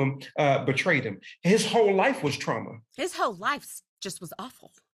close to him betrayed him. His whole life was trauma. His whole life just was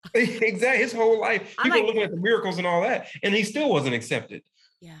awful. Exactly. His whole life, people looking at the miracles and all that, and he still wasn't accepted.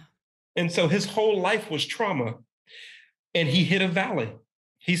 Yeah. And so his whole life was trauma. And he hit a valley.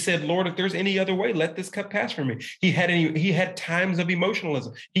 He said, Lord, if there's any other way, let this cup pass from me. He had times of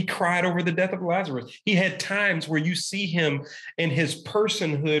emotionalism. He cried over the death of Lazarus. He had times where you see him in his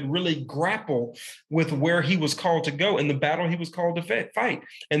personhood really grapple with where he was called to go and the battle he was called to fight.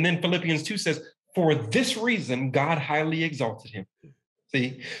 And then Philippians 2 says, for this reason, God highly exalted him.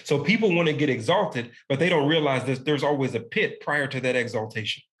 See, so people want to get exalted, but they don't realize that there's always a pit prior to that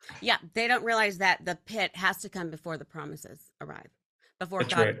exaltation. Yeah, they don't realize that the pit has to come before the promises arrive, before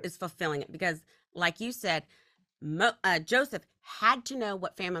That's God right. is fulfilling it. Because, like you said, Joseph had to know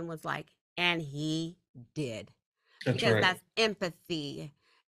what famine was like, and he did. That's Because right. that's empathy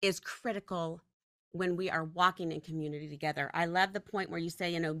is critical when we are walking in community together. I love the point where you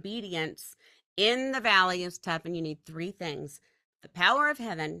say, in obedience in the valley is tough, and you need three things: the power of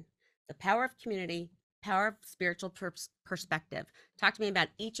heaven, the power of community, power of spiritual perspective. Talk to me about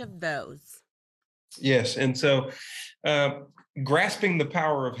each of those. Yes. And so grasping the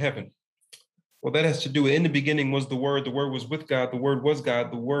power of heaven. Well, that has to do with, in the beginning was the Word was with God, the Word was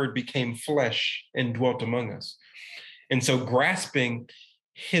God, the Word became flesh and dwelt among us. And so grasping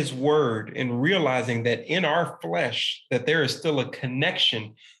his word and realizing that in our flesh, that there is still a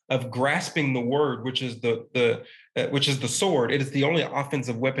connection of grasping the word, which is the sword. It is the only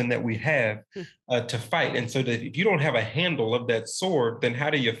offensive weapon that we have to fight. And so that if you don't have a handle of that sword, then how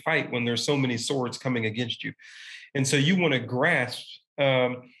do you fight when there's so many swords coming against you? And so you want to grasp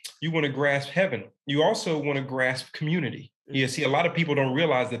heaven. You also want to grasp community. You see, a lot of people don't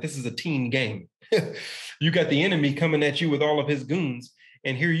realize that this is a team game. You got the enemy coming at you with all of his goons,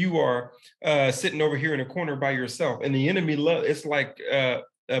 and here you are sitting over here in a corner by yourself. And the enemy it's like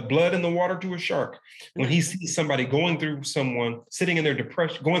blood in the water to a shark. When he sees somebody sitting in their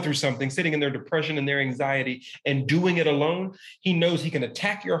depression, going through something, sitting in their depression and their anxiety, and doing it alone, he knows he can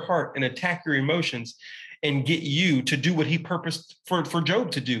attack your heart and attack your emotions and get you to do what he purposed for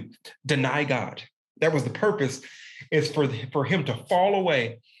Job to do: deny God. That was the purpose, is for him to fall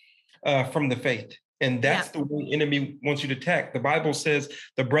away from the faith. And that's the way the enemy wants you to attack. The Bible says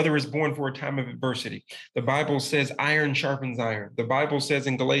the brother is born for a time of adversity. The Bible says iron sharpens iron. The Bible says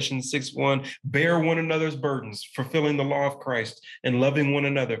in Galatians 6:1, bear one another's burdens, fulfilling the law of Christ and loving one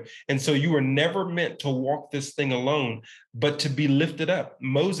another. And so you were never meant to walk this thing alone, but to be lifted up.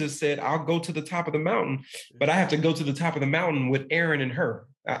 Moses said, I'll go to the top of the mountain, but I have to go to the top of the mountain with Aaron and Hur.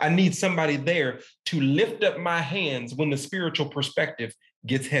 I need somebody there to lift up my hands when the spiritual perspective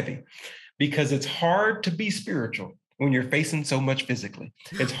gets heavy. Because it's hard to be spiritual when you're facing so much physically.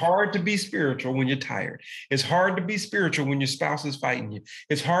 It's hard to be spiritual when you're tired. It's hard to be spiritual when your spouse is fighting you.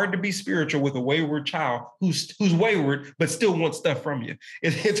 It's hard to be spiritual with a wayward child who's wayward but still wants stuff from you.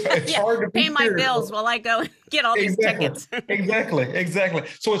 It's hard to be pay my bills while I go get all these tickets. Exactly.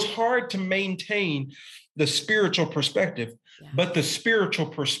 So it's hard to maintain the spiritual perspective, but the spiritual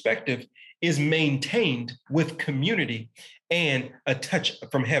perspective is maintained with community and a touch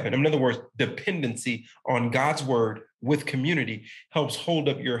from heaven. In other words, dependency on God's word with community helps hold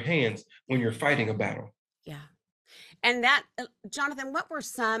up your hands when you're fighting a battle. Yeah. And that, Jonathan, what were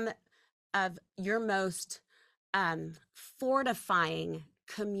some of your most fortifying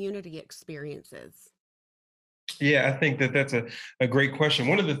community experiences? Yeah, I think that's a great question.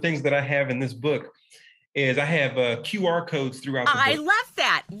 One of the things that I have in this book is I have QR codes throughout the book. I love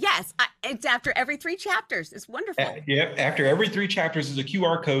that. Yes. It's after every 3 chapters. It's wonderful. After every 3 chapters is a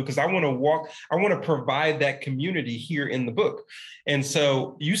QR code, because I want to provide that community here in the book. And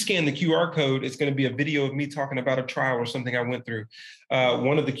so you scan the QR code, it's going to be a video of me talking about a trial or something I went through.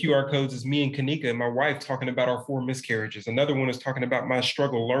 One of the QR codes is me and Kanika, my wife, talking about our 4 miscarriages. Another one is talking about my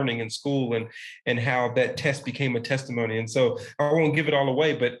struggle learning in school and how that test became a testimony. And so I won't give it all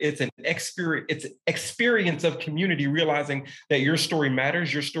away, but it's an experience of community, realizing that your story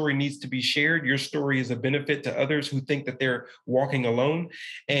matters. Your story needs to be shared. Your story is a benefit to others who think that they're walking alone.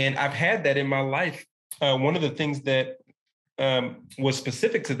 And I've had that in my life. One of the things that was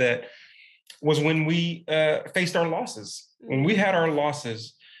specific to that was when we faced our losses. When we had our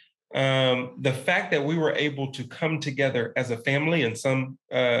losses, the fact that we were able to come together as a family and some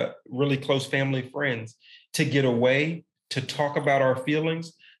really close family friends to get away, to talk about our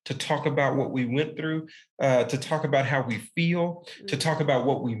feelings, to talk about what we went through, to talk about how we feel, to talk about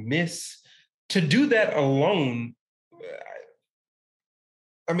what we miss, to do that alone.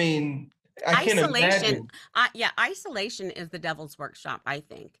 I mean, I can't imagine. Isolation is the devil's workshop, I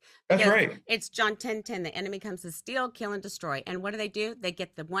think. That's right. It's John 10:10. The enemy comes to steal, kill, and destroy. And what do? They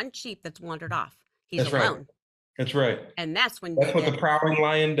get the one sheep that's wandered off. He's alone. Right. That's right. And that's what the prowling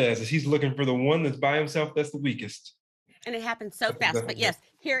lion does, is he's looking for the one that's by himself, that's the weakest. And it happens so fast. But yes,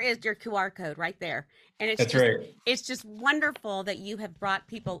 here is your QR code right there. And That's right. it's just wonderful that you have brought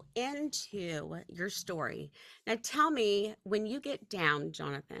people into your story. Now tell me, when you get down,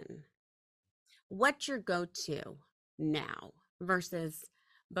 Jonathan, what's your go-to now versus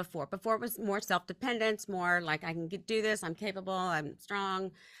before? Before it was more self-dependence, more like I can do this, I'm capable, I'm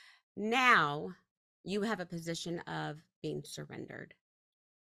strong. Now you have a position of being surrendered.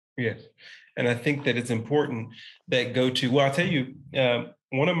 Yes. And I think that it's important that well, I'll tell you,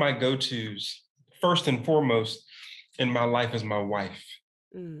 one of my go-tos, first and foremost in my life, is my wife.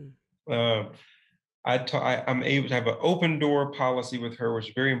 Mm. I'm able to have an open door policy with her, which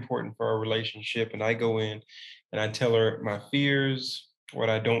is very important for our relationship. And I go in and I tell her my fears, what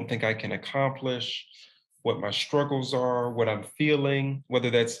I don't think I can accomplish, what my struggles are, what I'm feeling, whether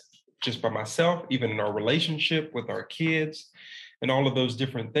that's just by myself, even in our relationship with our kids, and all of those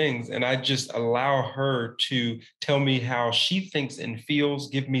different things. And I just allow her to tell me how she thinks and feels,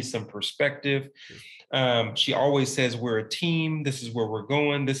 give me some perspective. She always says, we're a team. This is where we're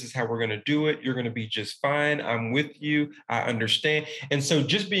going. This is how we're going to do it. You're going to be just fine. I'm with you. I understand. And so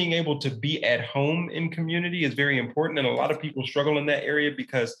just being able to be at home in community is very important. And a lot of people struggle in that area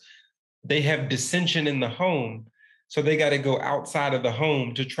because they have dissension in the home. So they got to go outside of the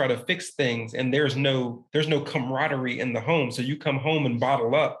home to try to fix things. And there's no camaraderie in the home. So you come home and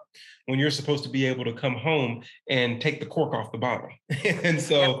bottle up when you're supposed to be able to come home and take the cork off the bottle. And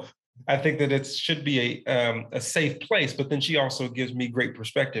so I think that it should be a safe place, but then she also gives me great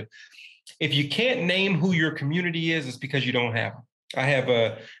perspective. If you can't name who your community is, it's because you don't have them. I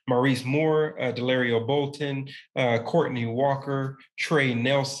have Maurice Moore, Delario Bolton, Courtney Walker, Trey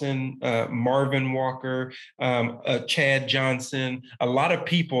Nelson, Marvin Walker, Chad Johnson, a lot of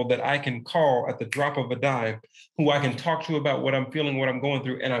people that I can call at the drop of a dime, who I can talk to about what I'm feeling, what I'm going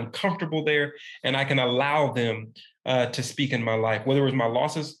through, and I'm comfortable there, and I can allow them to speak in my life, whether it was my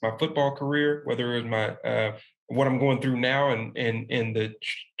losses, my football career, whether it was my what I'm going through now and the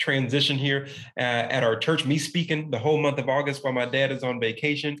transition here at our church, me speaking the whole month of August while my dad is on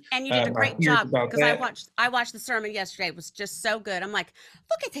vacation. And you did a great job, because I watched the sermon yesterday. It was just so good. I'm like,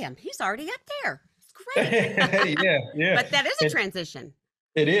 look at him. He's already up there. It's great. Yeah. But that is a transition.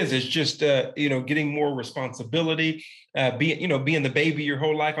 It is. It's just getting more responsibility, being the baby your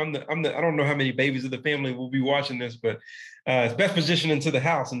whole life. I don't know how many babies of the family will be watching this, but it's best positioned into the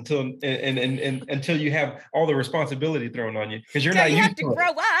house until you have all the responsibility thrown on you, because you're not used to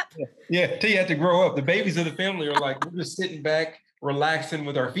grow up. Yeah, till you have to grow up. The babies of the family are like, we're just sitting back, relaxing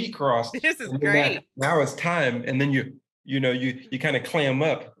with our feet crossed. This is great. Now it's time, and then you kind of clam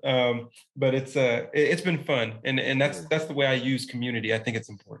up. But it's been fun, and that's the way I use community. I think it's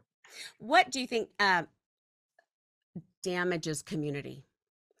important. What do you think damages community?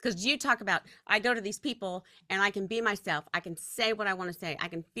 Because you talk about, I go to these people and I can be myself. I can say what I want to say. I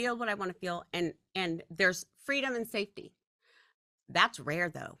can feel what I want to feel, and there's freedom and safety. That's rare,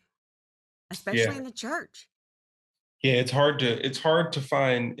 though, especially in the church. Yeah, it's hard to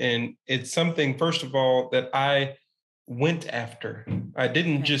find, and it's something, first of all, that I went after. I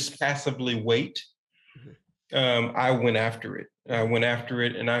didn't just passively wait. I went after it.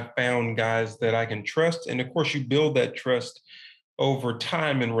 And I found guys that I can trust. And of course, you build that trust over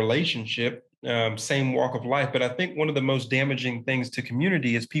time in relationship, same walk of life. But I think one of the most damaging things to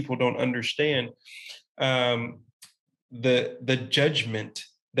community is people don't understand the judgment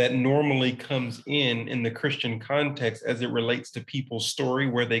that normally comes in the Christian context as it relates to people's story,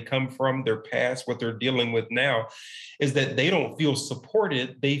 where they come from, their past, what they're dealing with now, is that they don't feel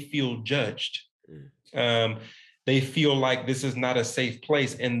supported, they feel judged. They feel like this is not a safe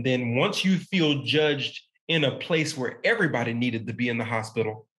place. And then once you feel judged in a place where everybody needed to be in the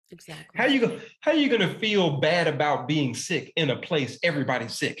hospital, exactly, how are you going to feel bad about being sick in a place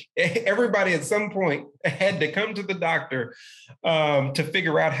everybody's sick? Everybody at some point had to come to the doctor to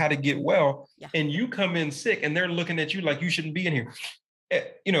figure out how to get well. Yeah. And you come in sick and they're looking at you like you shouldn't be in here.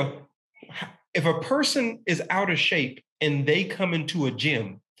 If a person is out of shape and they come into a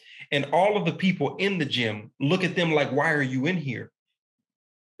gym and all of the people in the gym look at them like, why are you in here?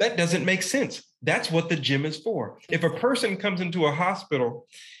 That doesn't make sense. That's what the gym is for. If a person comes into a hospital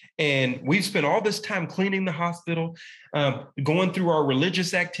and we've spent all this time cleaning the hospital, going through our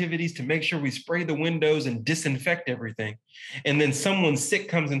religious activities to make sure we spray the windows and disinfect everything, and then someone sick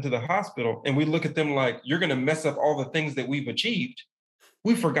comes into the hospital and we look at them like, you're going to mess up all the things that we've achieved,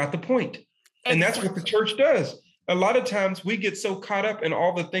 we forgot the point. And that's what the church does. A lot of times we get so caught up in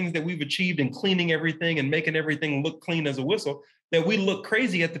all the things that we've achieved and cleaning everything and making everything look clean as a whistle that we look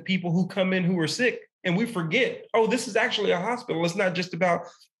crazy at the people who come in who are sick And we forget, oh, this is actually a hospital. It's not just about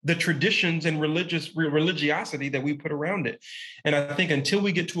the traditions and religiosity that we put around it. And I think until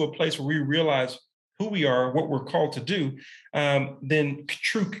we get to a place where we realize who we are, what we're called to do, then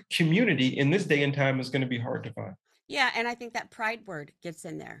true community in this day and time is going to be hard to find. Yeah, and I think that pride word gets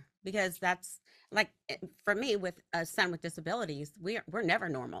in there because that's like for me with a son with disabilities, we're never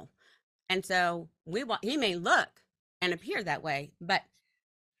normal. And so he may look and appear that way, but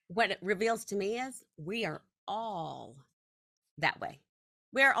what it reveals to me is we are all that way.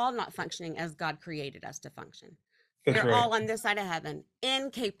 We are all not functioning as God created us to function. That's We're right. all on this side of heaven,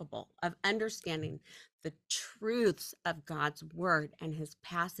 incapable of understanding the truths of God's word and his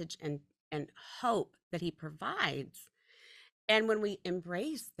passage and hope that he provides. And when we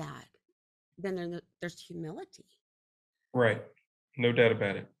embrace that, then there's humility. Right. No doubt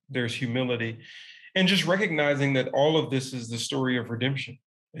about it. There's humility and just recognizing that all of this is the story of redemption.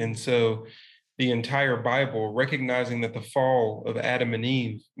 And so the entire Bible, recognizing that the fall of Adam and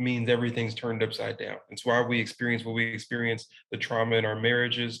Eve means everything's turned upside down. It's why we experience what we experience, the trauma in our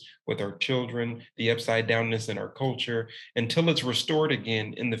marriages, with our children, the upside downness in our culture, until it's restored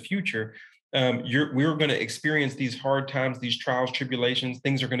again in the future. We're going to experience these hard times, these trials, tribulations.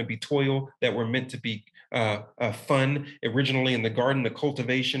 Things are going to be toil that were meant to be fun originally in the garden, the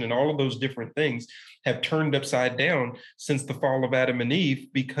cultivation and all of those different things have turned upside down since the fall of Adam and Eve,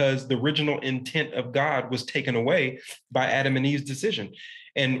 because the original intent of God was taken away by Adam and Eve's decision.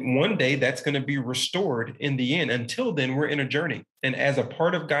 And one day that's going to be restored in the end. Until then, we're in a journey. And as a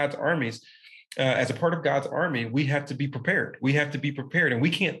part of God's armies, we have to be prepared. We have to be prepared. And we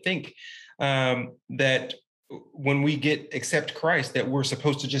can't think that when we accept Christ, that we're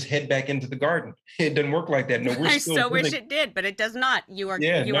supposed to just head back into the garden. It doesn't work like that. No, I so wish it did, but it does not. You are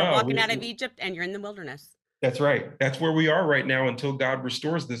walking out of Egypt and you're in the wilderness. That's right. That's where we are right now until God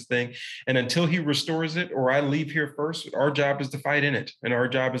restores this thing. And until he restores it, or I leave here first, our job is to fight in it. And our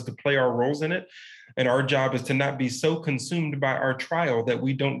job is to play our roles in it. And our job is to not be so consumed by our trial that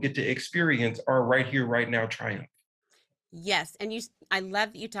we don't get to experience our right here, right now triumph. Yes. And I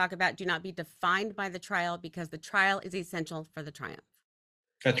love that you talk about do not be defined by the trial, because the trial is essential for the triumph.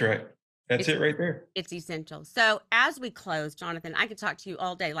 That's right. That's it right there. It's essential. So as we close, Jonathan, I could talk to you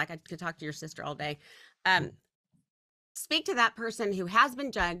all day, like I could talk to your sister all day. Speak to that person who has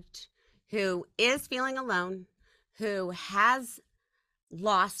been judged, who is feeling alone, who has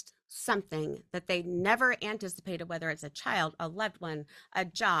lost something that they never anticipated, whether it's a child, a loved one, a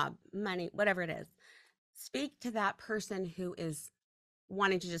job, money, whatever it is. Speak to that person who is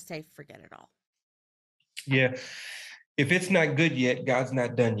wanting to just say, forget it all. Yeah. If it's not good yet, God's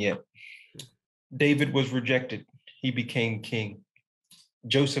not done yet. David was rejected. He became king.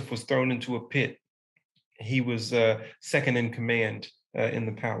 Joseph was thrown into a pit. He was second in command in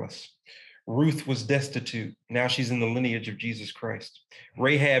the palace. Ruth was destitute. Now she's in the lineage of Jesus Christ.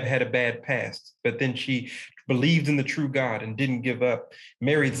 Rahab had a bad past, but then she believed in the true God and didn't give up,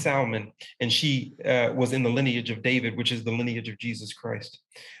 married Salmon, and she was in the lineage of David, which is the lineage of Jesus Christ.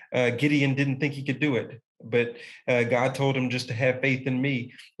 Gideon didn't think he could do it, but God told him just to have faith in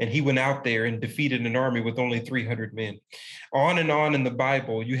me. And he went out there and defeated an army with only 300 men. On and on in the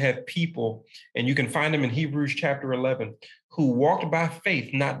Bible, you have people, and you can find them in Hebrews chapter 11, who walked by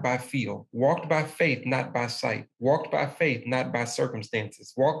faith, not by feel, walked by faith, not by sight, walked by faith, not by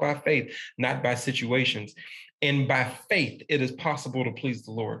circumstances, walked by faith, not by situations. And by faith, it is possible to please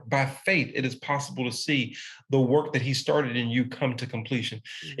the Lord. By faith, it is possible to see the work that he started in you come to completion.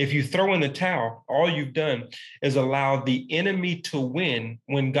 Mm-hmm. If you throw in the towel, all you've done is allow the enemy to win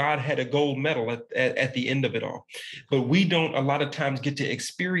when God had a gold medal at the end of it all. But we don't a lot of times get to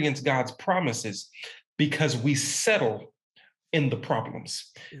experience God's promises because we settle in the problems.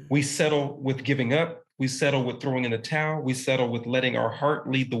 We settle with giving up. We settle with throwing in the towel. We settle with letting our heart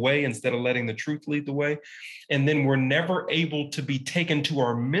lead the way instead of letting the truth lead the way. And then we're never able to be taken to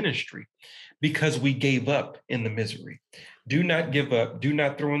our ministry because we gave up in the misery. Do not give up. Do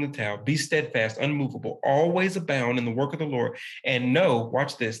not throw in the towel. Be steadfast, unmovable, always abound in the work of the Lord. And know,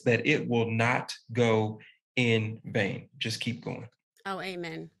 watch this, that it will not go in vain. Just keep going. Oh,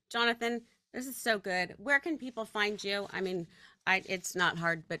 amen. Jonathan, this is so good. Where can people find you? I mean, it's not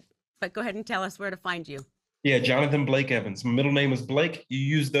hard, but go ahead and tell us where to find you. Yeah, Jonathan Blake Evans. My middle name is Blake. You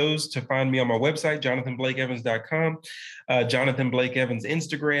use those to find me on my website, jonathanblakeevans.com, Jonathan Blake Evans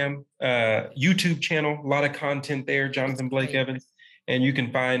Instagram, YouTube channel, a lot of content there, Jonathan Blake Evans. And you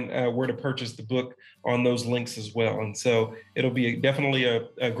can find where to purchase the book on those links as well. And so it'll be definitely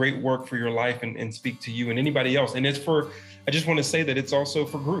a great work for your life and speak to you and anybody else. And I just want to say that it's also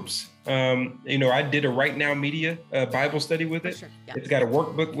for groups. I did a Right Now Media Bible study with it. Sure. Yeah. It's got a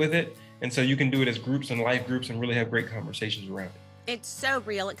workbook with it. And so you can do it as groups and life groups and really have great conversations around it. It's so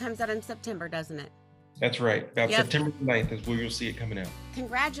real. It comes out in September, doesn't it? That's right. About September 9th is where you'll see it coming out.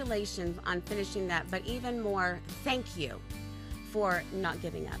 Congratulations on finishing that, but even more, thank you for not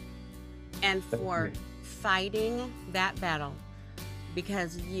giving up and for fighting that battle,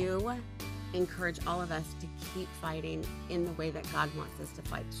 because you encourage all of us to keep fighting in the way that God wants us to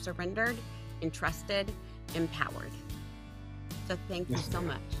fight, surrendered, entrusted, empowered. So thank you so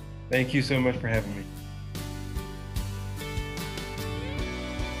much. Thank you so much for having me.